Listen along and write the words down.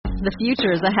The future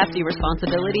is a hefty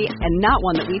responsibility and not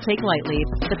one that we take lightly.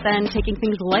 But then taking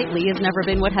things lightly has never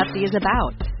been what Hefty is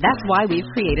about. That's why we've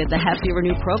created the Hefty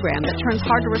Renew program that turns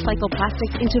hard-to-recycle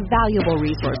plastics into valuable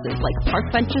resources like park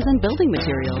benches and building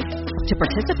materials. To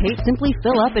participate, simply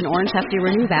fill up an orange Hefty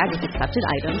Renew bag with accepted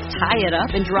items, tie it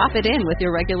up, and drop it in with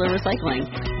your regular recycling.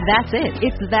 That's it.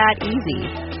 It's that easy.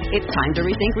 It's time to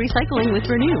rethink recycling with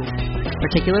Renew.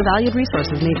 Particular valued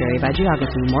resources may vary by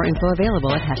geography. More info available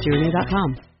at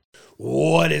heftyrenew.com.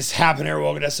 What is happening, everyone?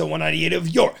 Welcome to episode 198 of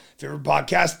your favorite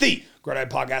podcast, the Great Eye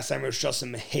Podcast. I'm your host,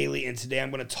 Justin Mahaley, and today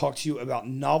I'm going to talk to you about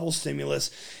novel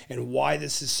stimulus and why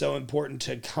this is so important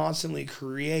to constantly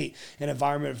create an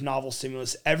environment of novel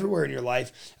stimulus everywhere in your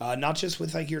life, not just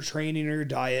with like your training or your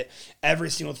diet, every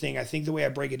single thing. I think the way I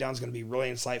break it down is going to be really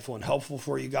insightful and helpful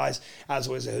for you guys. As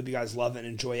always, I hope you guys love it and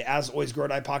enjoy it. As always,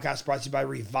 Great Eye Podcast brought to you by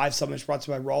Revive Supplements, brought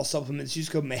to you by Raw Supplements. Use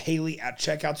code Mahaley at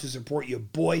checkout to support your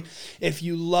boy. If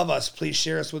you love us, please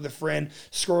share us with a friend.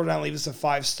 Scroll down, leave us a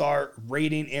 5-star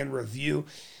rating and review.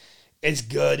 It's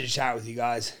good to chat with you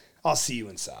guys. I'll see you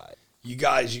inside. You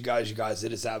guys,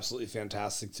 it is absolutely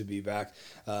fantastic to be back.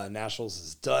 Nationals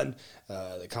is done.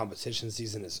 The competition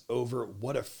season is over.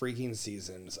 What a freaking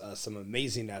season. Some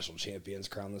amazing national champions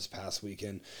crowned this past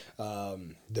weekend.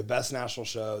 The best national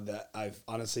show that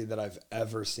I've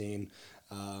ever seen.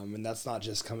 And that's not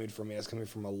just coming from me. It's coming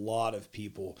from a lot of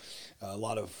people, a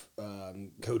lot of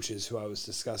coaches who I was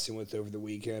discussing with over the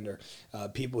weekend, or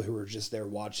people who were just there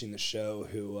watching the show,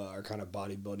 who are kind of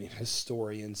bodybuilding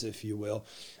historians, if you will.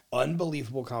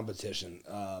 Unbelievable competition.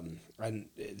 And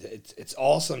it's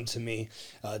awesome to me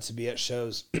to be at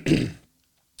shows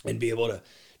and be able to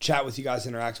chat with you guys,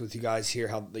 interact with you guys, hear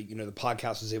how the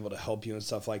podcast was able to help you and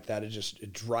stuff like that.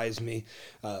 It drives me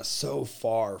so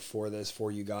far for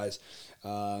you guys.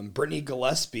 Brittany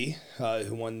Gillespie,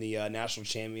 who won the national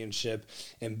championship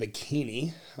in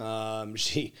bikini.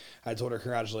 I told her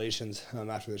congratulations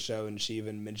after the show, and she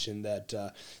even mentioned that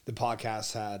the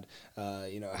podcast had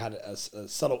a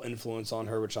subtle influence on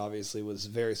her, which obviously was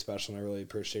very special, and I really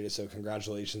appreciate it. So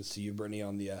congratulations to you, Brittany,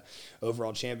 on the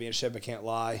overall championship. I can't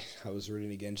lie, I was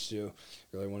rooting against you.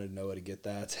 Really wanted Noah to get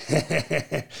that.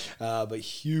 But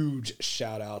huge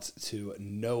shout out to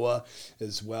Noah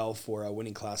as well for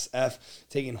winning Class F,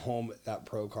 taking home that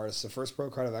pro card. It's the first pro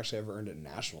card I've actually ever earned at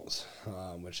Nationals,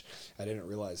 which I didn't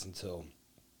realize until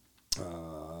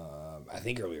I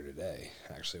think earlier today,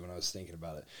 actually, when I was thinking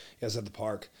about it. I was at the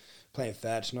park playing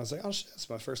fetch, and I was like, oh shit, it's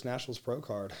my first Nationals pro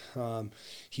card.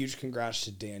 Huge congrats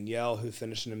to Danielle, who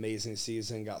finished an amazing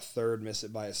season, got third, missed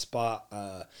it by a spot.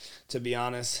 To be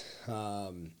honest,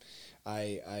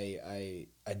 I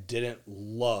didn't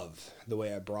love the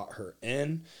way I brought her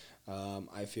in.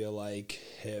 I feel like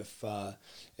if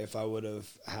I would have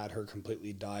had her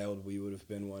completely dialed, we would have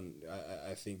been one.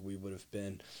 I think we would have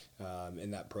been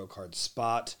in that pro card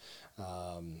spot,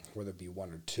 whether it be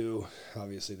one or two.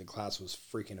 Obviously, the class was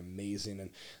freaking amazing, and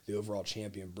the overall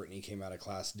champion, Brittany, came out of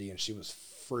Class D, and she was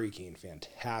freaking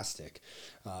fantastic.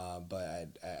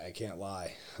 But I can't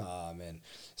lie. And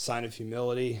sign of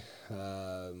humility,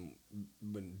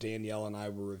 when Danielle and I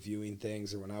were reviewing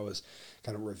things, or when I was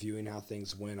kind of reviewing how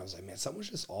things went, I was like, man, something was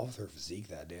just off with her physique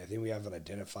that day. I think we have it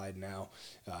identified now.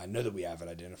 I know that we have it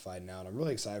identified now, and I'm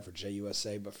really excited for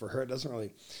JUSA, but for her, it doesn't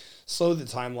really slow the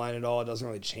timeline at all. It doesn't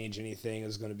really change anything.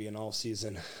 It's going to be an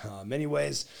all-season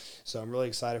anyways, so I'm really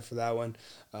excited for that one.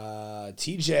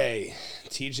 TJ,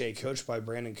 coached by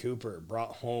Brandon Cooper,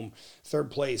 brought home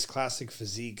third place, Classic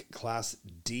Physique, Class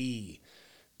D.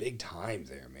 Big time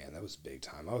there, man. That was big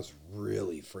time. I was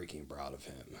really freaking proud of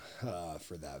him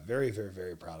for that. Very, very,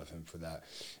 very proud of him for that.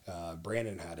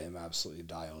 Brandon had him absolutely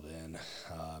dialed in.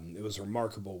 It was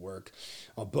remarkable work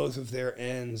on both of their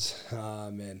ends.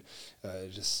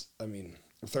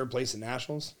 Third place at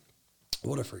Nationals.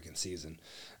 What a freaking season.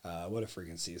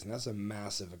 That's a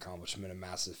massive accomplishment, a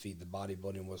massive feat. The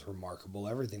bodybuilding was remarkable.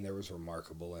 Everything there was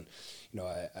remarkable. And,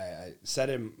 I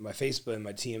said in my Facebook, in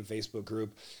my TM Facebook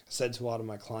group, I said to a lot of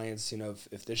my clients,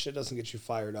 if this shit doesn't get you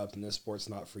fired up and this sport's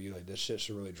not for you, like this shit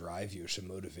should really drive you. It should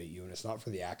motivate you. And it's not for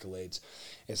the accolades.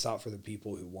 It's not for the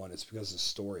people who won. It's because of the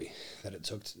story that it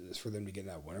took for them to get in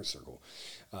that winner's circle.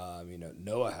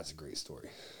 Noah has a great story.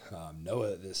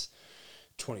 Noah, this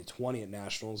 2020 at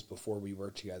Nationals, before we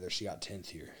worked together, she got 10th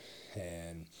here,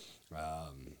 and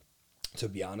to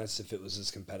be honest, if it was as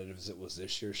competitive as it was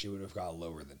this year, she would have got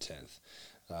lower than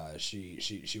 10th.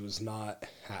 She was not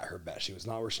at her best. She was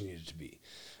not where she needed to be.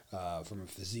 From a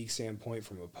physique standpoint,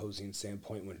 from a posing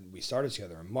standpoint, when we started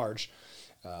together in March,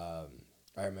 I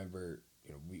remember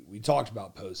we talked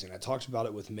about posing. I talked about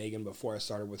it with Megan before I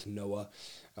started with Noah,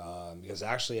 because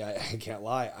actually I can't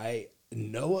lie,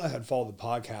 Noah had followed the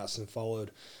podcast and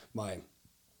followed my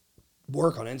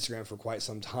work on Instagram for quite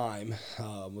some time,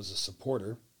 was a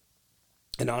supporter.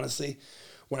 And honestly,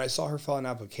 when I saw her file an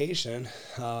application,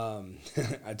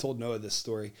 I told Noah this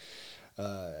story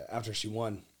after she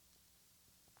won.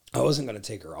 I wasn't going to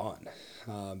take her on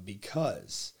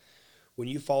because when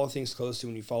you follow things closely,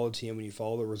 when you follow TM, when you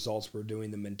follow the results we're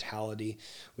doing, the mentality,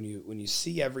 when you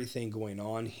see everything going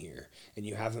on here and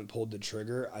you haven't pulled the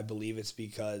trigger, I believe it's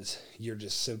because you're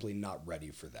just simply not ready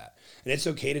for that. And it's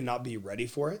okay to not be ready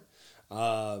for it.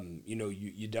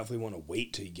 You definitely want to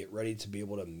wait till you get ready to be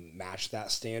able to match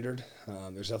that standard.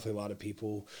 There's definitely a lot of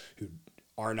people who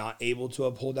are not able to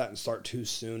uphold that and start too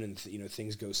soon, and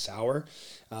things go sour.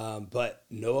 But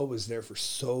Noah was there for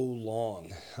so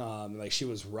long, like she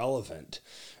was relevant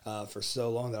for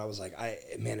so long that I was like,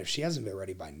 if she hasn't been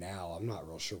ready by now, I'm not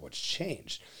real sure what's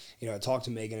changed. I talked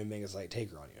to Megan, and Megan's like,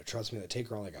 take her on. Trust me, take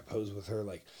her on. Like I posed with her,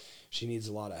 like she needs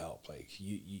a lot of help. Like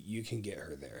you can get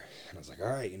her there. And I was like,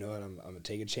 all right, you know what? I'm gonna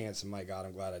take a chance. And my God,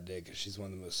 I'm glad I did, because she's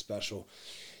one of the most special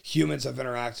humans I've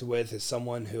interacted with. Is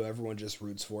someone who everyone just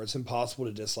roots for. It's impossible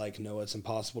to dislike Noah. It's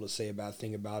impossible to say a bad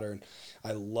thing about her. And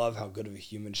I love how good of a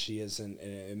human she is. And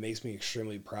it makes me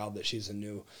extremely proud that she's a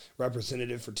new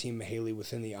representative for Team Mahaley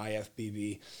within the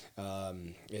IFBB.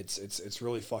 It's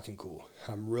really fucking cool.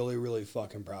 I'm really, really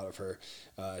fucking proud of her.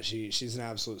 She's an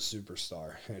absolute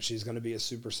superstar. And she's going to be a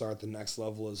superstar at the next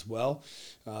level as well.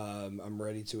 I'm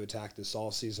ready to attack this all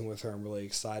season with her. I'm really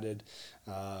excited.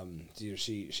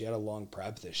 She had a long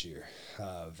prep this year,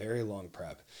 very long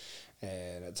prep,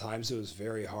 and at times it was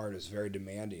very hard. It was very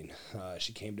demanding.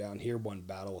 She came down here, won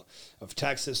Battle of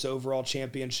Texas overall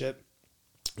championship,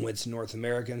 went to North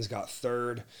Americans, got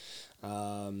third.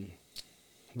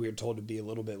 We were told to be a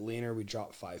little bit leaner. We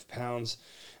dropped 5 pounds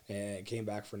and came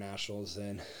back for nationals,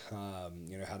 and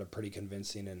had a pretty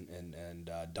convincing and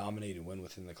dominating win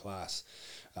within the class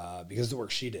because of the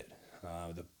work she did.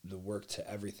 The work to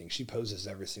everything. She poses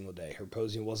every single day. Her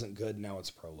posing wasn't good. Now it's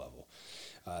pro level.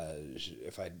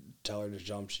 If I tell her to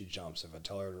jump, she jumps. If I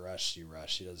tell her to rush, she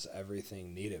rushes. She does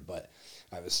everything needed. But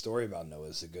I have a story about Noah.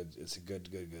 It's a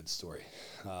good story.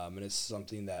 And it's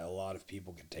something that a lot of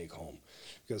people can take home,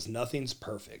 because nothing's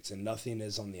perfect and nothing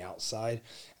is on the outside.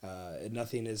 And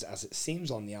nothing is as it seems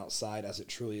on the outside as it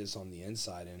truly is on the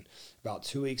inside. And about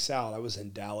 2 weeks out, I was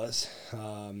in Dallas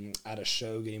at a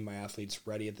show getting my athletes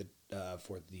ready at the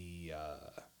for the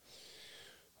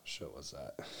what show was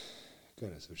that?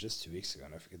 Goodness, it was just 2 weeks ago,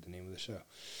 and I forget the name of the show.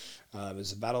 It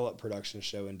was a Battle Up production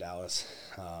show in Dallas.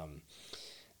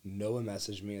 Noah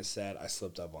messaged me and said, I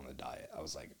slipped up on the diet. I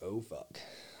was like, oh, fuck.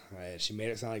 Right? She made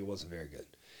it sound like it wasn't very good.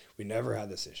 We never had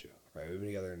this issue, right? We've been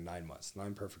together 9 months,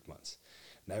 9 perfect months.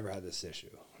 Never had this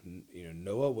issue.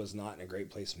 Noah was not in a great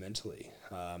place mentally.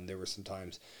 There were some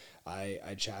times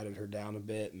I chatted her down a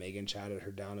bit. Megan chatted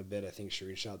her down a bit. I think she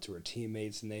reached out to her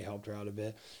teammates and they helped her out a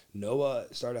bit. Noah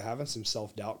started having some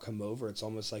self-doubt come over. It's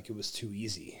almost like it was too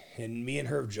easy. And me and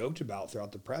her have joked about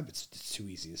throughout the prep, it's too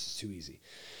easy. This is too easy.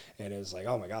 And it was like,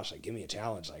 oh my gosh, like give me a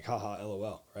challenge. Like, haha,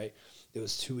 LOL, right? It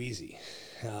was too easy.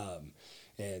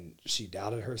 And she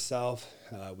doubted herself.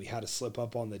 We had to slip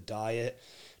up on the diet.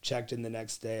 Checked in the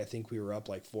next day. I think we were up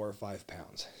like 4 or 5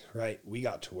 pounds, right? We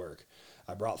got to work.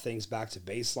 I brought things back to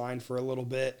baseline for a little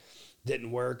bit. Didn't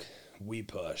work. We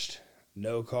pushed.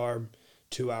 No carb,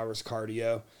 2 hours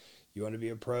cardio. You want to be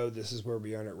a pro? This is where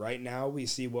we earn it. Right now, we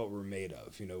see what we're made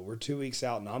of. We're 2 weeks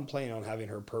out, and I'm planning on having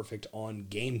her perfect on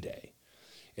game day.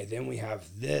 And then we have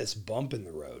this bump in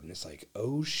the road, and it's like,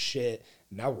 oh shit,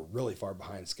 now we're really far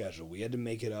behind schedule. We had to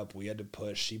make it up. We had to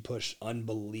push. She pushed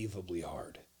unbelievably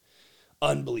hard.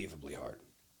 Unbelievably hard.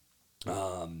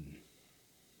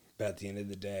 But at the end of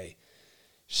the day,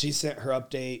 she sent her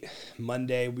update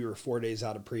Monday. We were 4 days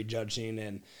out of prejudging,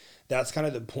 and that's kind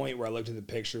of the point where I looked at the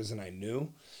pictures and I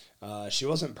knew she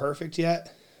wasn't perfect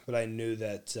yet, but I knew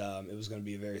that it was going to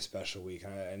be a very special week.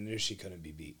 I knew she couldn't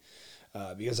be beat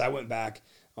because I went back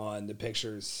on the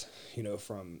pictures,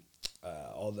 from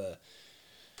all the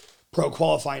pro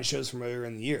qualifying shows from earlier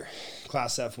in the year.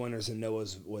 Class F winners, and Noah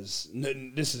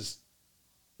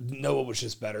was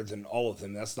just better than all of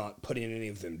them. That's not putting any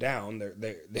of them down.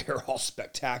 They're all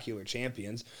spectacular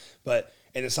champions. But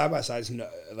in the side-by-sides,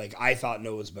 I thought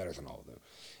Noah was better than all of them.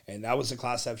 And that was the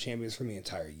Class F champions for the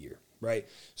entire year, right?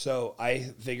 So I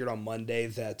figured on Monday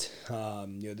that,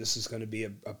 this is going to be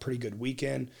a pretty good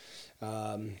weekend.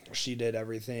 She did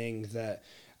everything that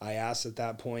I asked at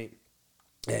that point,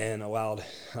 and allowed,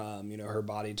 her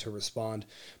body to respond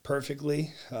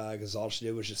perfectly, because all she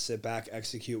did was just sit back,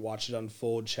 execute, watch it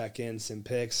unfold, check in, send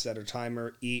pics, set her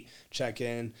timer, eat, check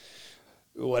in,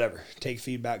 whatever, take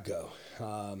feedback, go.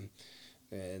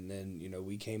 And then,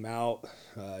 we came out.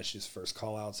 She's first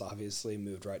call-outs, obviously,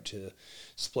 moved right to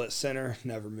split center,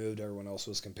 never moved. Everyone else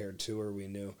was compared to her. We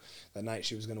knew that night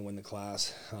she was going to win the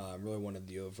class. Really wanted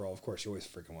the overall. Of course, you always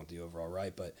freaking want the overall,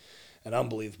 right? But an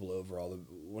unbelievable overall.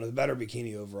 One of the better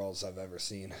bikini overalls I've ever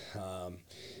seen.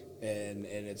 And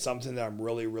it's something that I'm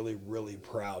really, really, really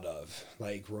proud of,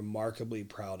 like remarkably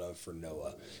proud of for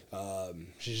Noah.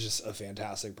 She's just a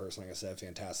fantastic person. Like I said,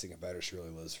 fantastic competitor. She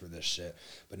really lives for this shit.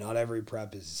 But not every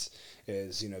prep is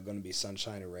going to be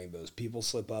sunshine and rainbows. People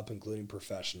slip up, including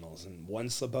professionals, and one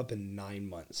slip up in 9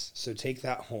 months. So take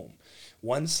that home.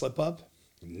 One slip up,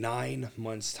 9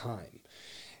 months time.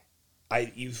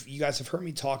 You guys have heard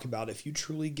me talk about if you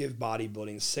truly give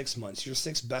bodybuilding 6 months, your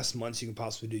 6 best months you can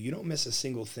possibly do, you don't miss a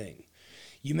single thing.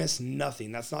 You miss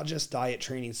nothing. That's not just diet,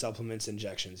 training, supplements,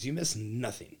 injections. You miss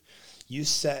nothing. You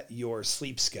set your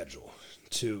sleep schedule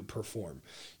to perform.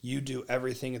 You do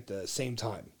everything at the same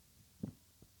time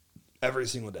every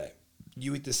single day.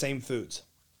 You eat the same foods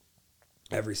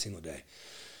every single day.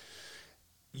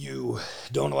 You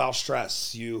don't allow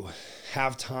stress. You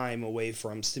have time away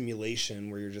from stimulation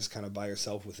where you're just kind of by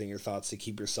yourself within your thoughts to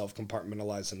keep yourself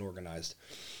compartmentalized and organized.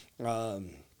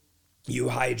 You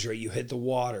hydrate, you hit the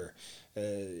water,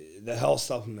 the health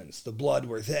supplements, the blood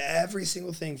work, every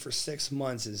single thing for 6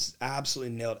 months is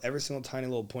absolutely nailed. Every single tiny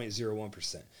little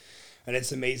 0.01%. And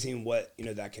it's amazing what,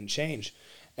 that can change.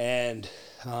 And,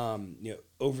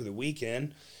 over the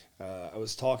weekend, I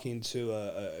was talking to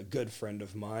a good friend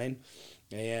of mine,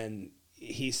 and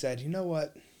he said, "You know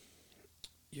what?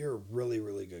 You're a really,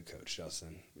 really good coach,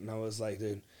 Justin." And I was like,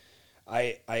 "Dude,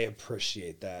 I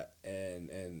appreciate that."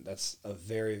 And that's a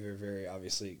very, very, very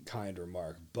obviously kind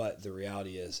remark. But the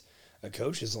reality is a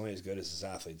coach is only as good as his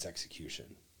athlete's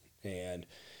execution. And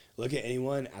look at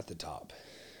anyone at the top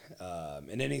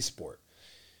in any sport.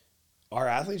 Our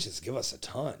athletes just give us a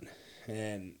ton.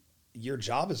 And your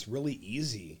job is really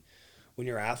easy when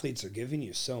your athletes are giving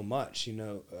you so much.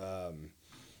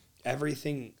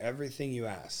 Everything you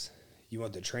ask. You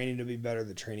want the training to be better,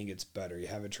 the training gets better. You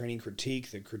have a training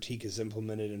critique, the critique is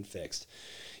implemented and fixed.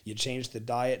 You change the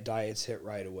diet, diet's hit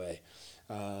right away.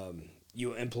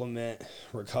 You implement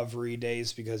recovery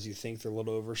days because you think they're a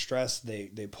little overstressed,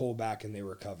 they pull back and they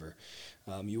recover.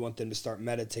 You want them to start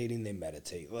meditating, they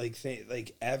meditate.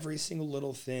 Like every single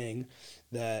little thing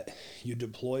that you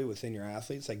deploy within your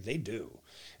athletes, like they do.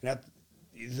 And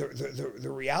the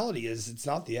reality is it's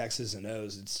not the X's and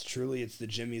O's. It's the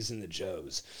Jimmys and the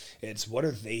Joes. It's what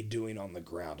are they doing on the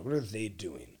ground? What are they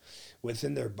doing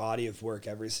within their body of work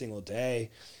every single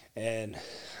day? And,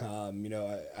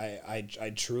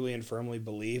 I truly and firmly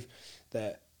believe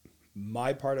that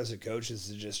my part as a coach is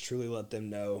to just truly let them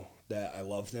know that I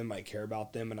love them, I care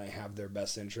about them, and I have their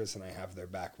best interests and I have their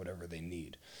back, whatever they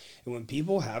need. And when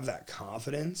people have that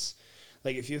confidence,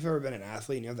 like if you've ever been an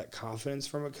athlete and you have that confidence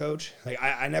from a coach, like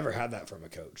I never had that from a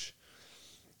coach.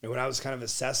 And when I was kind of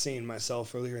assessing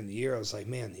myself earlier in the year, I was like,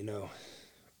 man,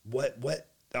 what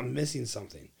I'm missing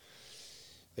something.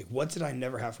 Like what did I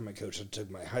never have from my coach? I took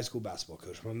my high school basketball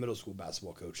coach, my middle school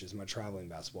basketball coaches, my traveling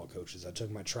basketball coaches. I took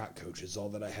my track coaches, all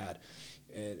that I had.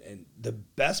 And the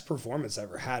best performance I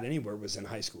ever had anywhere was in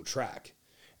high school track.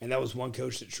 And that was one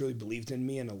coach that truly believed in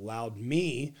me and allowed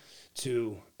me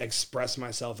to express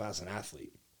myself as an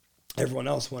athlete. Everyone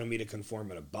else wanted me to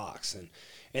conform in a box. And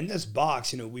in this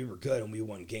box, we were good and we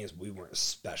won games, but we weren't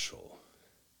special.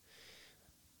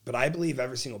 But I believe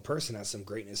every single person has some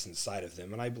greatness inside of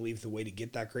them. And I believe the way to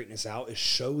get that greatness out is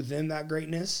show them that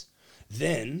greatness.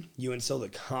 Then you instill the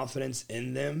confidence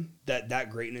in them that that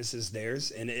greatness is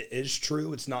theirs and it is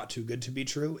true. It's not too good to be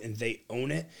true, and they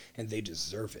own it and they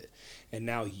deserve it. And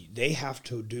now they have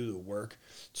to do the work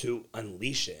to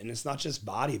unleash it. And it's not just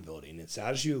bodybuilding. It's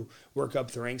as you work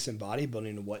up the ranks in bodybuilding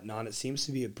and whatnot, it seems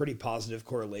to be a pretty positive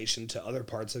correlation to other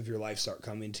parts of your life start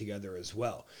coming together as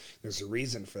well. There's a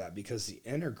reason for that because the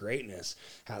inner greatness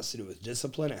has to do with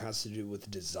discipline. It has to do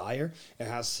with desire. It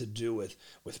has to do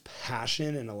with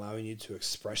passion and allowing you to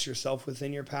express yourself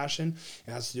within your passion.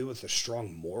 It has to do with a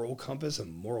strong moral compass, a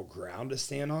moral ground to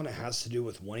stand on. It has to do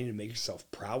with wanting to make yourself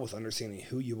proud, with understanding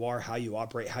who you are, how you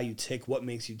operate, how you tick, what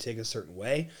makes you tick a certain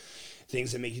way,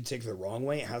 things that make you tick the wrong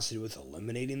way. It has to do with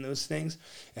eliminating those things.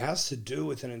 It has to do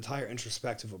with an entire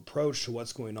introspective approach to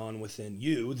what's going on within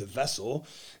you, the vessel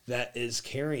that is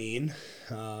carrying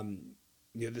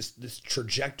this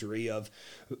trajectory of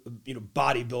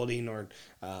bodybuilding or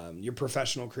your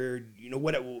professional career,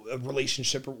 what a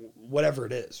relationship or whatever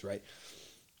it is, right?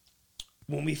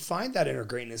 When we find that inner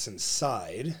greatness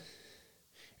inside,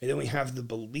 and then we have the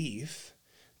belief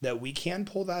that we can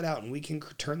pull that out and we can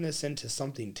turn this into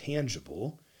something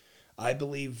tangible, I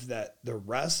believe that the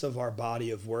rest of our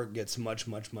body of work gets much,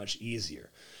 much, much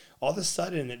easier. All of a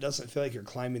sudden, it doesn't feel like you're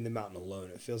climbing the mountain alone.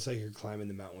 It feels like you're climbing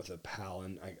the mountain with a pal.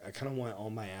 And I kind of want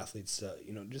all my athletes to,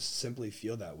 just simply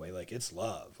feel that way. Like, it's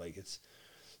love. Like, it's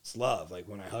love. Like,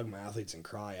 when I hug my athletes and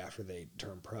cry after they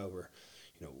turn pro or,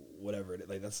 whatever it is,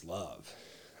 like, that's love.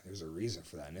 There's a reason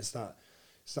for that. And it's not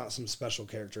some special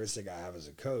characteristic I have as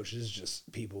a coach. It's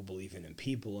just people believing in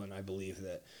people. And I believe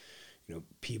that,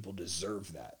 people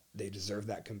deserve that. They deserve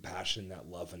that compassion, that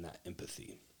love, and that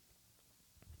empathy.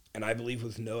 And I believe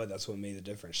with Noah, that's what made the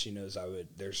difference. She knows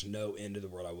there's no end to the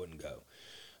world I wouldn't go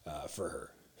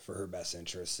for her best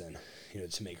interests and,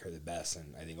 to make her the best.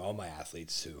 And I think all my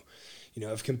athletes who,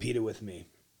 have competed with me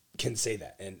can say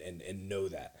that and know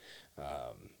that.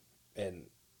 And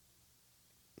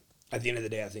at the end of the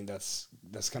day, I think that's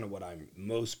kind of what I'm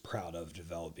most proud of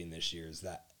developing this year, is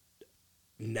that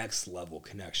next level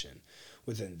connection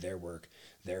within their work,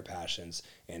 their passions,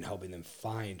 and helping them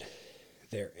find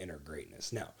their inner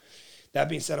greatness. Now, that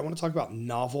being said, I want to talk about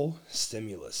novel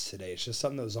stimulus today. It's just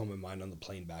something that was on my mind on the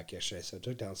plane back yesterday, so I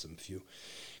took down some few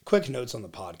quick notes on the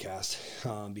podcast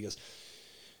because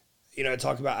I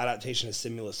talk about adaptation of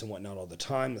stimulus and whatnot all the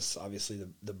time. This obviously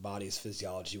the body's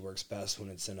physiology works best when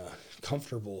it's in a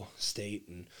comfortable state,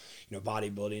 and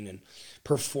bodybuilding and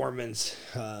performance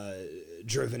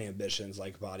driven ambitions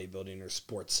like bodybuilding or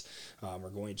sports are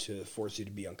going to force you to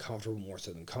be uncomfortable more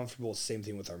so than comfortable. Same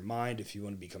thing with our mind. If you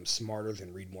want to become smarter,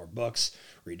 then read more books,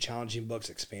 read challenging books,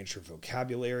 expand your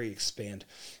vocabulary, expand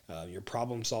your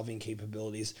problem solving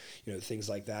capabilities, things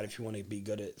like that. If you want to be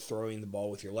good at throwing the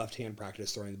ball with your left hand,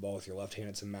 practice throwing the ball with your left hand.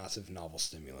 It's a massive novel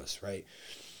stimulus, right?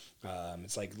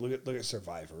 It's like look at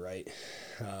Survivor, right?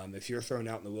 If you're thrown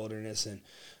out in the wilderness and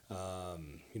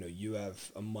you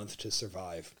have a month to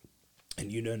survive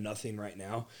and you know nothing right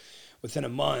now, within a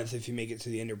month, if you make it to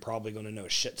the end, you're probably going to know a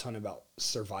shit ton about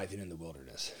surviving in the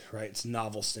wilderness, right? It's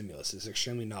novel stimulus. It's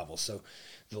extremely novel. So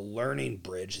the learning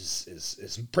bridge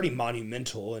is pretty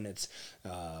monumental, and it's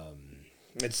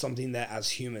something that as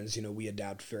humans, we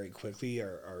adapt very quickly.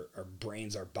 Our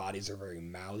brains, our bodies are very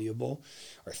malleable.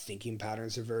 Our thinking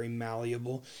patterns are very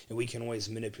malleable, and we can always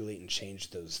manipulate and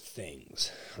change those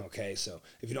things. Okay, so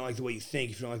if you don't like the way you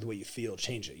think, if you don't like the way you feel,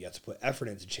 change it. You have to put effort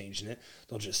into changing it.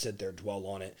 Don't just sit there, dwell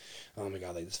on it. Oh my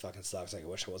God, like this fucking sucks. Like I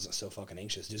wish I wasn't so fucking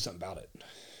anxious. Do something about it.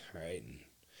 All right, and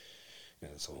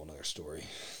that's a whole other story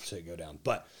to go down.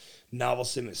 But novel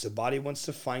stimulus. The body wants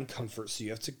to find comfort, so you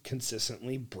have to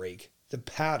consistently break the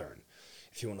pattern.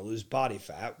 If you want to lose body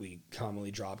fat, we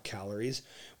commonly drop calories.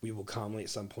 We will commonly at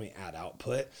some point add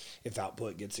output. If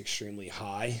output gets extremely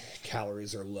high,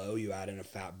 calories are low, you add in a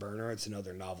fat burner. It's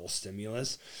another novel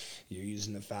stimulus. You're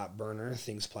using the fat burner,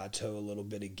 things plateau a little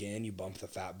bit again, you bump the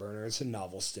fat burner. It's a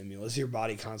novel stimulus. Your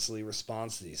body constantly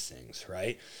responds to these things,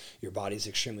 right? Your body's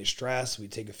extremely stressed. We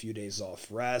take a few days off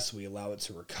rest. We allow it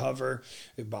to recover.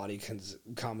 Your body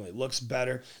commonly looks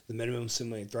better. The minimum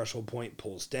stimulating threshold point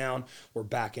pulls down. We're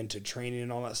back into training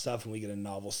and all that stuff, and we get a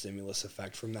novel stimulus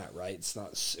effect from that, right? It's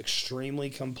not extremely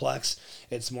complex.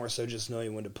 It's more so just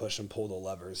knowing when to push and pull the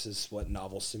levers is what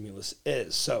novel stimulus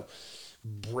is. So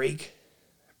break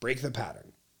the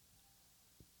pattern.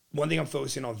 One thing I'm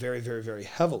focusing on very, very, very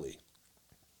heavily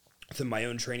within my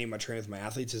own training, my training with my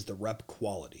athletes, is the rep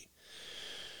quality.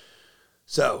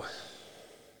 So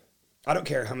I don't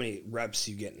care how many reps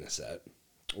you get in a set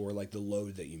or like the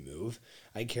load that you move.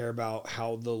 I care about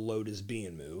how the load is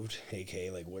being moved,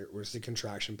 aka like where's the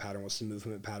contraction pattern, what's the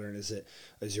movement pattern,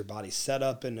 is your body set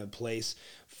up in a place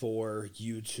for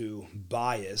you to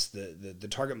bias the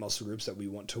target muscle groups that we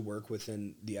want to work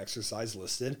within the exercise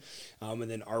listed, and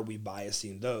then are we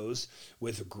biasing those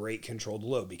with great controlled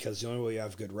load? Because the only way you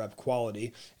have good rep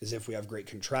quality is if we have great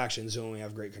contractions. The only way we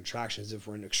have great contractions if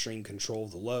we're in extreme control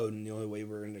of the load, and the only way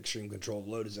we're in extreme control of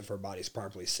the load is if our body's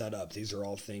properly set up. These are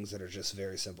all things that are just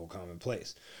very simple, commonplace.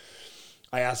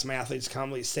 I ask my athletes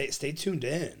commonly, stay tuned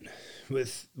in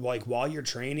with, like, while you're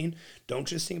training, don't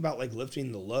just think about like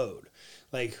lifting the load.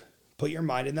 Like, put your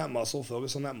mind in that muscle,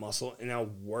 focus on that muscle, and now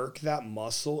work that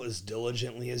muscle as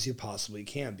diligently as you possibly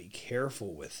can. Be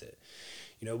careful with it.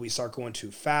 We start going too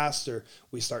fast, or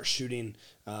we start shooting,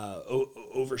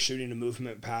 overshooting a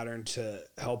movement pattern to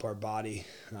help our body,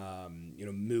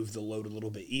 move the load a little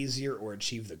bit easier or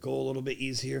achieve the goal a little bit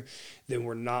easier. Then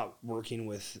we're not working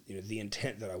with, the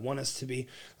intent that I want us to be.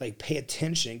 Like, pay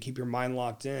attention, keep your mind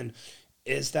locked in.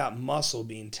 Is that muscle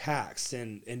being taxed?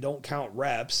 And don't count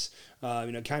reps.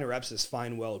 Counting reps is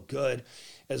fine, well, good,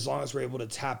 as long as we're able to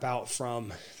tap out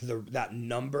from that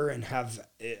number and have.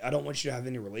 I don't want you to have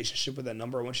any relationship with that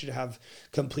number. I want you to have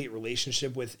complete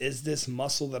relationship with, is this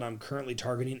muscle that I'm currently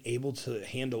targeting able to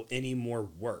handle any more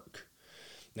work?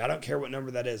 Now, I don't care what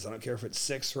number that is. I don't care if it's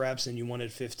 6 reps and you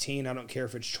wanted 15. I don't care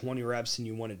if it's 20 reps and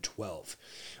you wanted 12.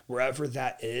 Wherever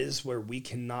that is, where we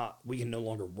can no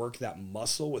longer work that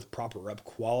muscle with proper rep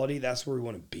quality, that's where we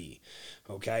want to be,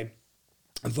 okay?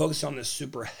 I'm focused on this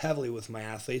super heavily with my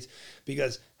athletes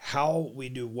because how we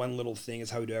do one little thing is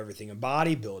how we do everything. In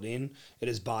bodybuilding, it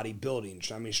is bodybuilding.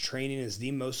 That means training is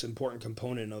the most important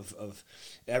component of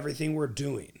everything we're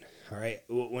doing. All right.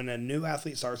 When a new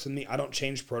athlete starts with me, I don't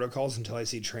change protocols until I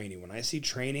see training. When I see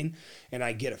training and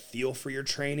I get a feel for your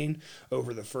training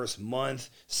over the first month,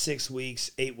 6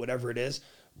 weeks, 8, whatever it is,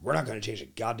 we're not going to change a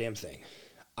goddamn thing.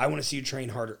 I want to see you train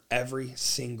harder every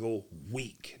single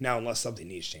week. Now, unless something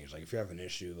needs change, like if you have an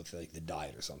issue with like the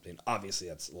diet or something, obviously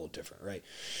that's a little different, right?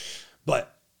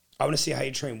 But I want to see how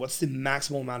you train. What's the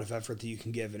maximum amount of effort that you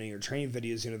can give? And in your training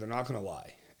videos, they're not going to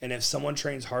lie. And if someone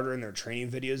trains harder in their training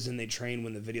videos than they train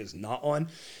when the video is not on,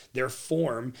 their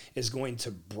form is going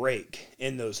to break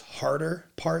in those harder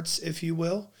parts, if you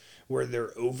will, where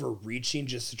they're overreaching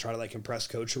just to try to like impress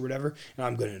coach or whatever. And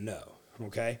I'm going to know.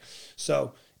 Okay.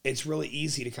 So it's really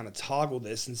easy to kind of toggle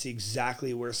this and see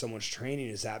exactly where someone's training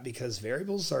is at because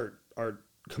variables are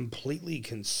completely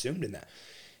consumed in that.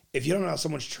 If you don't know how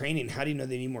someone's training, how do you know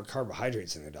they need more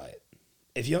carbohydrates in their diet?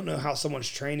 If you don't know how someone's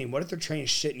training, what if they're training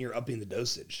shit and you're upping the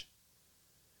dosage?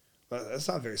 Well, that's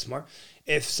not very smart.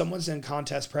 If someone's in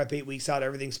contest prep 8 weeks out,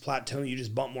 everything's plateauing, you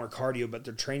just bump more cardio, but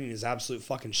their training is absolute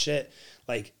fucking shit.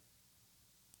 Like,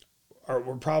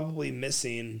 we're probably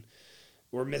missing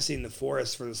the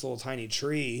forest for this little tiny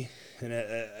tree, and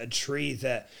a tree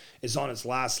that is on its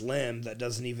last limb that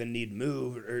doesn't even need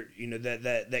move, or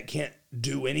that can't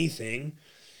do anything.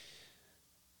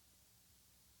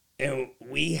 And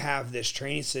we have this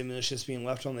training stimulus just being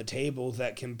left on the table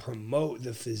that can promote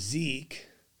the physique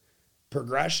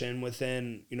progression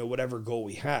within, whatever goal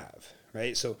we have,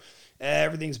 right? So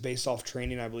everything's based off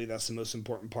training. I believe that's the most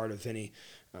important part of any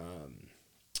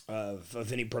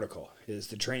of any protocol is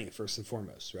the training first and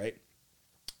foremost, right?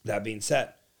 That being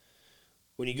said,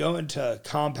 when you go into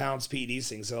compounds, PEDs,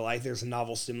 things, so like there's a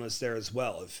novel stimulus there as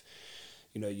well. If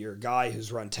you're a guy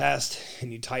who's run test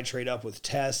and you titrate up with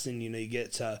test and, you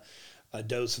get a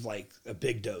dose of like a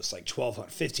big dose, like 1,200,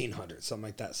 1,500, something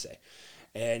like that, say.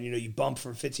 And, you bump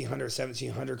from 1,500 to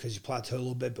 1,700 because you plateau a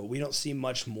little bit, but we don't see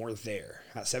much more there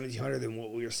at 1,700 than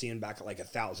what we were seeing back at like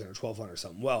 1,000 or 1,200 or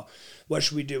something. Well, what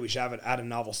should we do? We should add a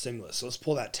novel stimulus. So let's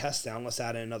pull that test down. Let's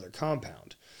add in another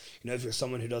compound. If you're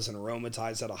someone who doesn't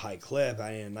aromatize at a high clip,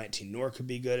 adding a 19-nor could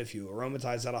be good. If you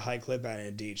aromatize at a high clip, adding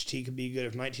a DHT could be good.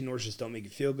 If 19-nors just don't make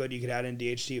you feel good, you could add in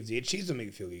DHT. If DHTs don't make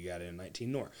you feel good, you could add in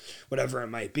 19-nor, whatever it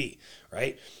might be,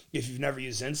 right? If you've never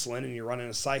used insulin and you're running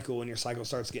a cycle and your cycle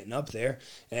starts getting up there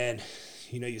and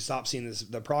you stop seeing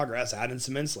the progress, add in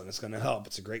some insulin. It's going to help.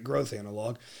 It's a great growth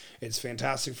analog. It's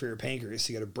fantastic for your pancreas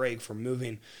to get a break from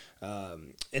moving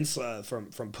insulin,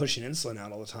 from pushing insulin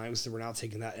out all the time. So we're now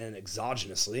taking that in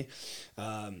exogenously.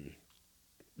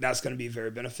 That's going to be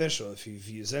very beneficial. If you've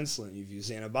used insulin, you've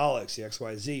used anabolics, the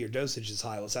XYZ, your dosage is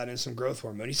high. Let's add in some growth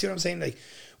hormone. You see what I'm saying? Like,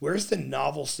 where's the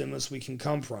novel stimulus we can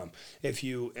come from? If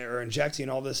you are injecting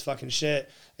all this fucking shit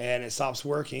and it stops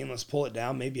working, let's pull it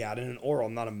down, maybe add in an oral.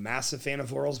 I'm not a massive fan of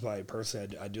orals, but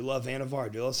personally, I do love Anavar. I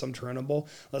do love some Turinabol.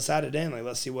 Let's add it in. Like,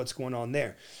 let's see what's going on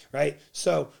there, right?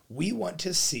 So we want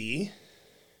to see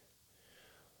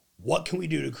what can we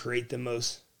do to create the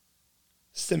most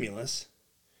stimulus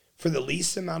for the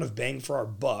least amount of bang for our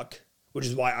buck, which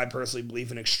is why I personally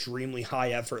believe in extremely high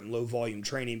effort and low volume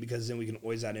training, because then we can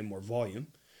always add in more volume.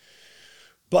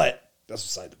 But that's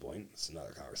beside the point. It's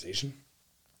another conversation.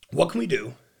 What can we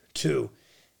do to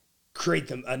create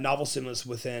a novel stimulus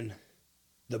within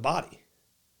the body?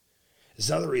 It's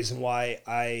another reason why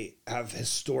I have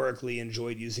historically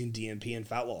enjoyed using DMP in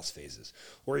fat loss phases,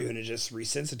 or even in just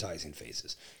resensitizing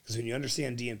phases. Because when you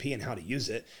understand DMP and how to use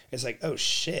it, it's like, oh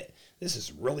shit, this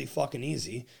is really fucking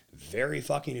easy, very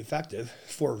fucking effective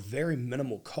for very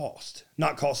minimal cost.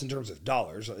 Not cost in terms of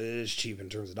dollars, it is cheap in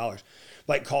terms of dollars,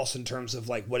 like cost in terms of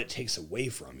like what it takes away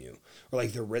from you, or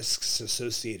like the risks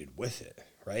associated with it,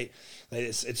 right? Like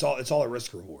it's all a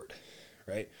risk reward,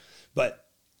 right? But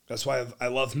that's why I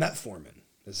love metformin.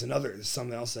 It's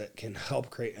something else that can help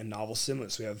create a novel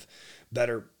stimulus. We have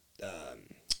better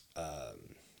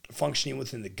functioning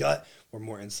within the gut. We're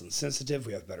more insulin sensitive.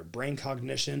 We have better brain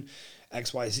cognition,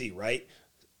 XYZ, right?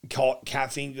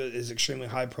 Caffeine is extremely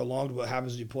high prolonged. What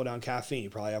happens when you pull down caffeine? You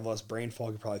probably have less brain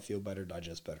fog. You probably feel better,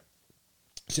 digest better.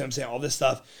 See what I'm saying? All this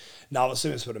stuff, novel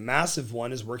stimulus, but a massive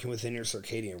one is working within your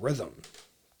circadian rhythm.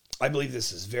 I believe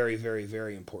this is very, very,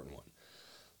 very important one.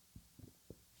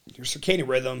 Your circadian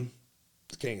rhythm,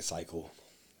 circadian cycle,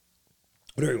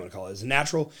 whatever you want to call it. It's a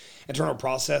natural internal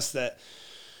process that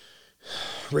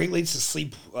regulates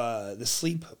the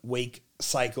sleep-wake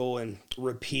cycle and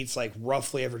repeats like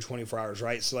roughly every 24 hours,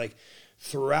 right? So like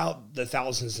throughout the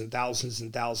thousands and thousands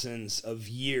and thousands of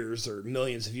years or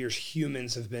millions of years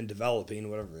humans have been developing,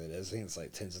 whatever it is, I think it's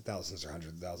like tens of thousands or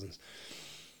hundreds of thousands,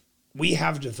 we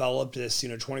have developed this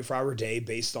 24-hour day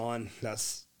based on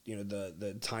that's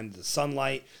the time the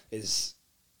sunlight is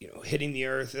hitting the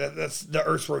earth. That's the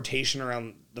earth's rotation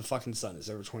around the fucking sun is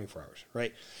every 24 hours,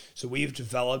 right? So we've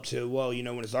developed to, well,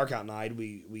 when it's dark out at night,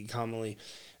 we commonly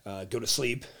go to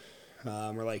sleep.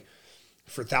 We're like,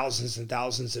 for thousands and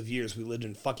thousands of years, we lived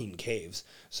in fucking caves.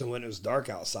 So when it was dark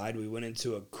outside, we went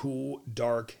into a cool,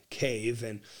 dark cave,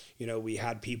 and we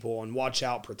had people on watch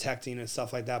out, protecting and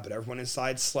stuff like that. But everyone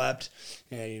inside slept,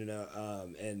 and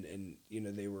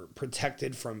they were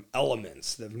protected from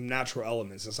elements, the natural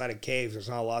elements. Inside a cave, there's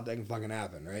not a lot that can fucking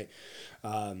happen, right?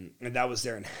 And that was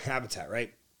their habitat,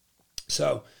 right?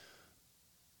 So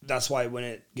that's why when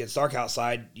it gets dark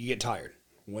outside, you get tired.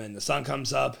 When the sun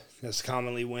comes up, that's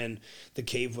commonly when the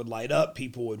cave would light up,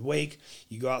 people would wake,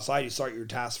 you go outside, you start your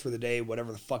task for the day,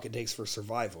 whatever the fuck it takes for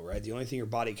survival, right? The only thing your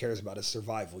body cares about is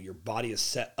survival. Your body is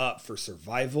set up for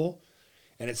survival,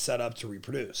 and it's set up to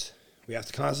reproduce. We have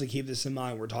to constantly keep this in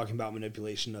mind. We're talking about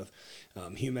manipulation of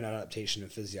human adaptation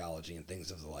and physiology and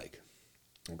things of the like,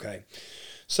 okay?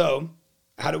 So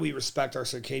how do we respect our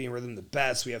circadian rhythm the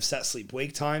best? We have set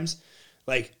sleep-wake times.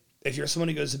 Like, if you're someone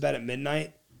who goes to bed at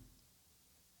midnight,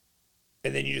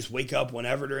 and then you just wake up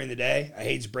whenever during the day, I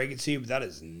hate to break it to you, but that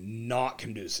is not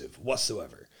conducive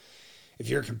whatsoever. If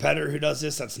you're a competitor who does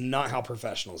this, that's not how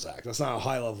professionals act. That's not how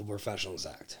high-level professionals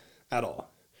act at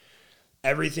all.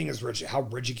 Everything is rigid. How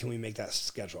rigid can we make that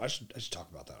schedule? I should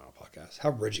talk about that on a podcast. How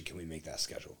rigid can we make that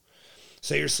schedule?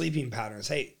 So your sleeping patterns,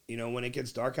 hey, when it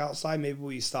gets dark outside, maybe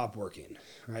we stop working,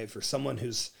 right? For someone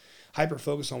who's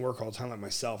hyper-focused on work all the time like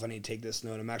myself, I need to take this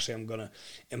note. I'm going to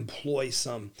employ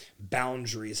some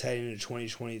boundaries heading into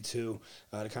 2022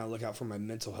 to kind of look out for my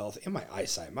mental health and my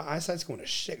eyesight. My eyesight's going to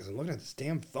shit because I'm looking at this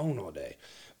damn phone all day.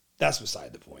 That's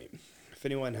beside the point. If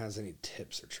anyone has any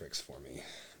tips or tricks for me,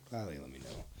 gladly let me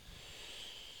know.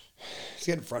 It's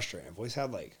getting frustrating. I've always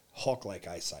had like Hulk-like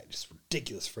eyesight, just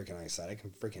ridiculous freaking eyesight. I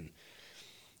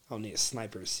don't need a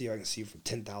sniper to see. I can see from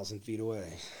 10,000 feet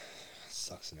away.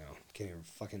 Sucks now. Can't even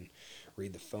fucking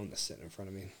read the phone that's sitting in front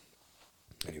of me.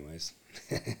 Anyways,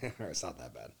 it's not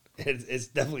that bad. It's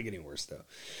definitely getting worse though.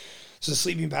 So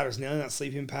sleeping patterns, nailing that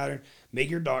sleeping pattern. Make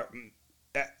your dark.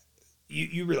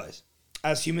 You realize,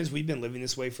 as humans, we've been living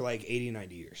this way for like 80,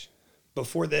 90 years.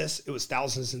 Before this, it was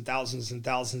thousands and thousands and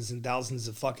thousands and thousands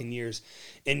of fucking years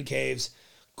in caves,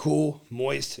 cool,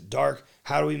 moist, dark.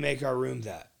 How do we make our room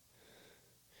that?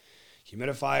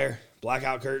 Humidifier,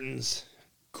 blackout curtains,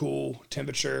 cool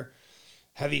temperature,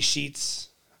 heavy sheets,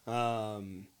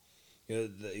 the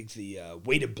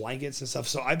weighted blankets and stuff.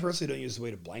 So I personally don't use the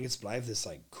weighted blankets, but I have this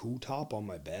like cool top on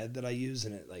my bed that I use,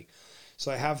 and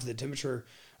so I have the temperature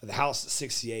of the house at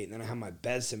 68, and then I have my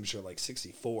bed temperature like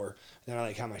 64, and then I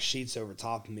like have my sheets over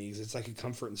top of me because it's like a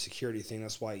comfort and security thing.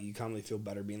 That's why you commonly feel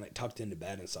better being like tucked into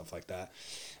bed and stuff like that.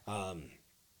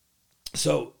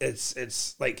 So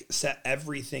it's like set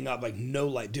everything up, like no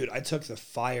light. Dude, I took the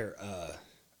fire, I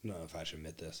don't know if I should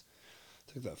admit this.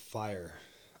 I took the fire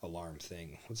alarm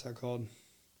thing. What's that called?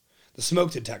 The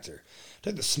smoke detector. I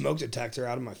took the smoke detector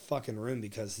out of my fucking room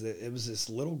because it was this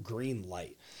little green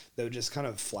light that would just kind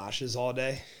of flashes all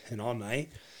day and all night.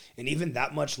 And even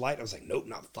that much light, I was like, nope,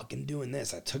 not fucking doing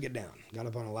this. I took it down. Got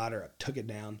up on a ladder, I took it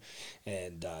down,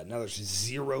 and now there's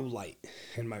zero light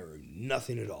in my room.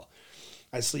 Nothing at all.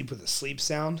 I sleep with a sleep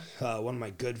sound. One of my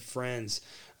good friends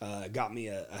got me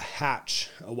a Hatch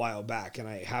a while back, and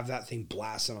I have that thing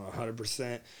blasting on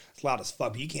 100%. It's loud as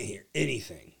fuck, but you can't hear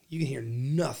anything. You can hear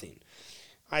nothing.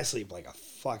 I sleep like a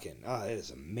fucking, it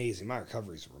is amazing. My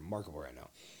recovery is remarkable right now.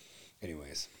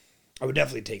 Anyways, I would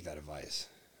definitely take that advice.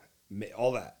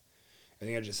 All that.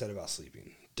 Everything I just said about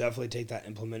sleeping. Definitely take that,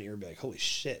 implement it, you'll be like, holy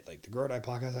shit, like the Grow or Die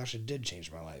podcast actually did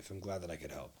change my life. I'm glad that I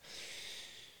could help.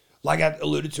 Like I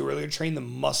alluded to earlier, train the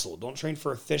muscle. Don't train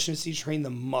for efficiency, train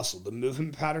the muscle. The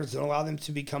movement patterns don't allow them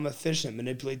to become efficient.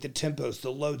 Manipulate the tempos,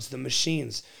 the loads, the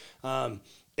machines.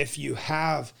 If you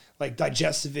have like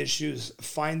digestive issues,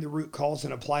 find the root cause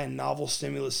and apply a novel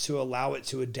stimulus to allow it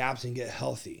to adapt and get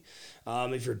healthy.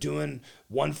 If you're doing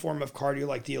one form of cardio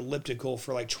like the elliptical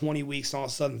for like 20 weeks and all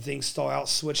of a sudden things stall out,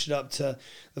 switch it up to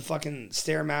the fucking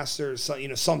Stairmaster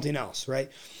or something else,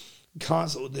 right?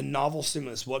 Constantly the novel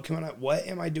stimulus. What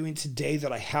am I doing today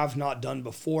that I have not done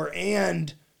before?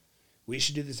 And we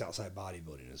should do this outside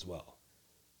bodybuilding as well.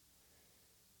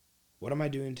 What am I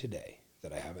doing today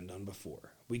that I haven't done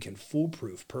before. We can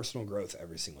foolproof personal growth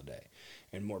every single day.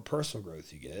 And more personal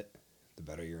growth you get, the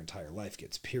better your entire life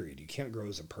gets, period. You can't grow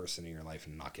as a person in your life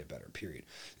and not get better, period.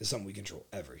 It's something we control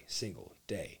every single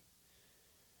day.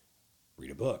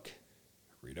 Read a book,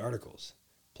 read articles,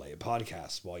 play a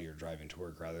podcast while you're driving to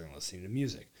work rather than listening to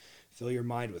music. Fill your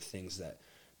mind with things that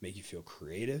make you feel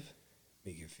creative,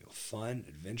 make you feel fun,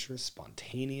 adventurous,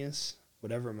 spontaneous,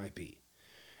 whatever it might be.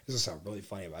 This will sound really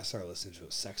funny, but I started listening to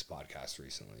a sex podcast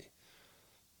recently.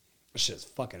 This shit's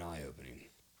fucking eye-opening.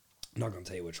 I'm not going to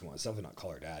tell you which one. It's definitely not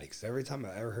Call Her Daddy, because every time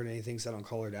I ever heard anything said on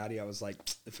Call Her Daddy, I was like,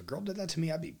 if a girl did that to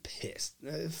me, I'd be pissed.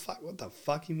 What the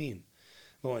fuck you mean?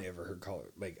 I've only ever heard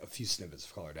a few snippets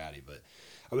of Call Her Daddy, but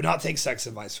I would not take sex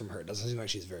advice from her. It doesn't seem like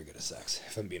she's very good at sex,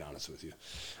 if I'm being honest with you.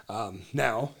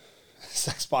 Now,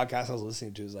 sex podcast I was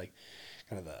listening to is like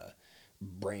kind of the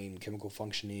brain chemical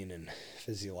functioning and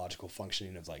physiological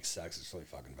functioning of like sex. It's really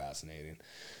fucking fascinating.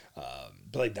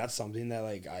 But like that's something that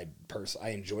like I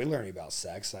enjoy learning about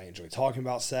sex. I enjoy talking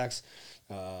about sex.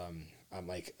 I'm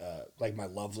like my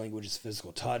love language is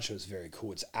physical touch. It was very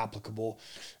cool. It's applicable.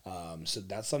 So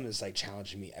that's something that's like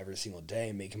challenging me every single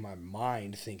day, making my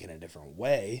mind think in a different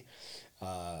way.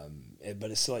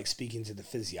 But it's still like speaking to the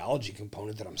physiology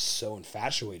component that I'm so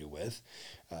infatuated with.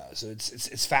 So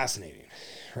it's fascinating,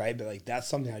 right? But like that's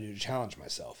something I do to challenge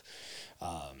myself.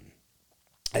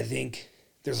 I think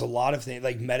there's a lot of things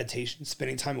like meditation,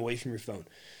 spending time away from your phone.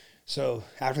 So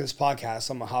after this podcast,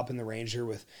 I'm gonna hop in the Ranger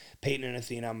with Peyton and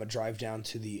Athena. I'm gonna drive down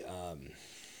to the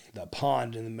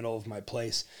pond in the middle of my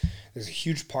place. There's a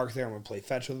huge park there. I'm gonna play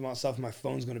fetch with myself. My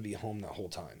phone's gonna be home that whole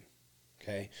time.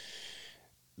 Okay.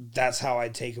 That's how I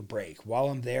take a break. While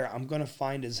I'm there, I'm going to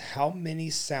find is how many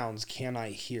sounds can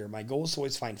I hear? My goal is to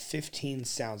always find 15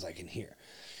 sounds I can hear.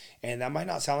 And that might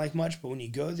not sound like much, but when you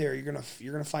go there, you're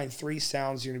gonna find 3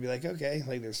 sounds. You're going to be like, okay,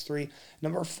 like there's 3.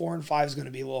 Number 4 and 5 is going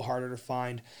to be a little harder to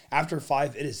find. After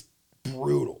 5, it is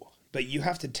brutal. But you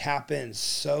have to tap in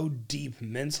so deep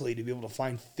mentally to be able to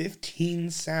find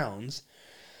 15 sounds.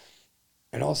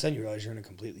 And all of a sudden you realize you're in a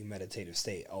completely meditative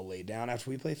state. I'll lay down after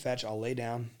we play fetch. I'll lay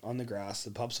down on the grass.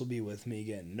 The pups will be with me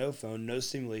again. No phone, no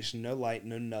stimulation, no light,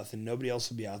 no nothing. Nobody else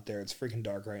will be out there. It's freaking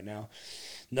dark right now.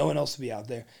 No one else will be out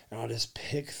there. And I'll just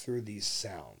pick through these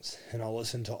sounds. And I'll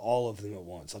listen to all of them at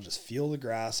once. I'll just feel the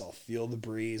grass. I'll feel the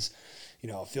breeze.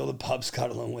 I'll feel the pups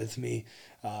cuddling with me.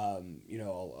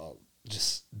 I'll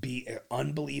just be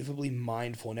unbelievably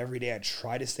mindful. And every day I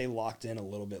try to stay locked in a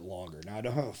little bit longer. Now, I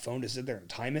don't have a phone to sit there and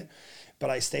time it, but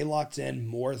I stay locked in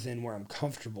more than where I'm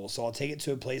comfortable. So I'll take it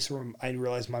to a place where I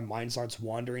realize my mind starts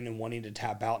wandering and wanting to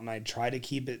tap out, and I try to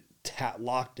keep it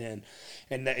locked in.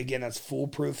 And that, again, that's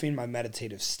foolproofing my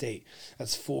meditative state.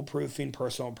 That's foolproofing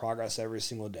personal progress every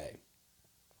single day.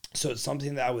 So it's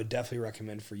something that I would definitely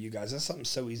recommend for you guys. That's something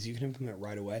so easy you can implement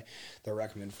right away that I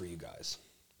recommend for you guys.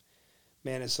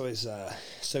 Man, it's always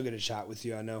so good to chat with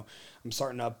you. I know I'm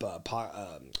starting up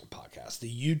podcast,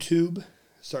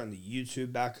 starting the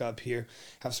YouTube back up here.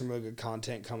 Have some really good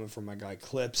content coming from my guy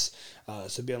Clips.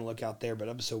 So be on the lookout there. But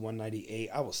episode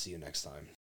 198, I will see you next time.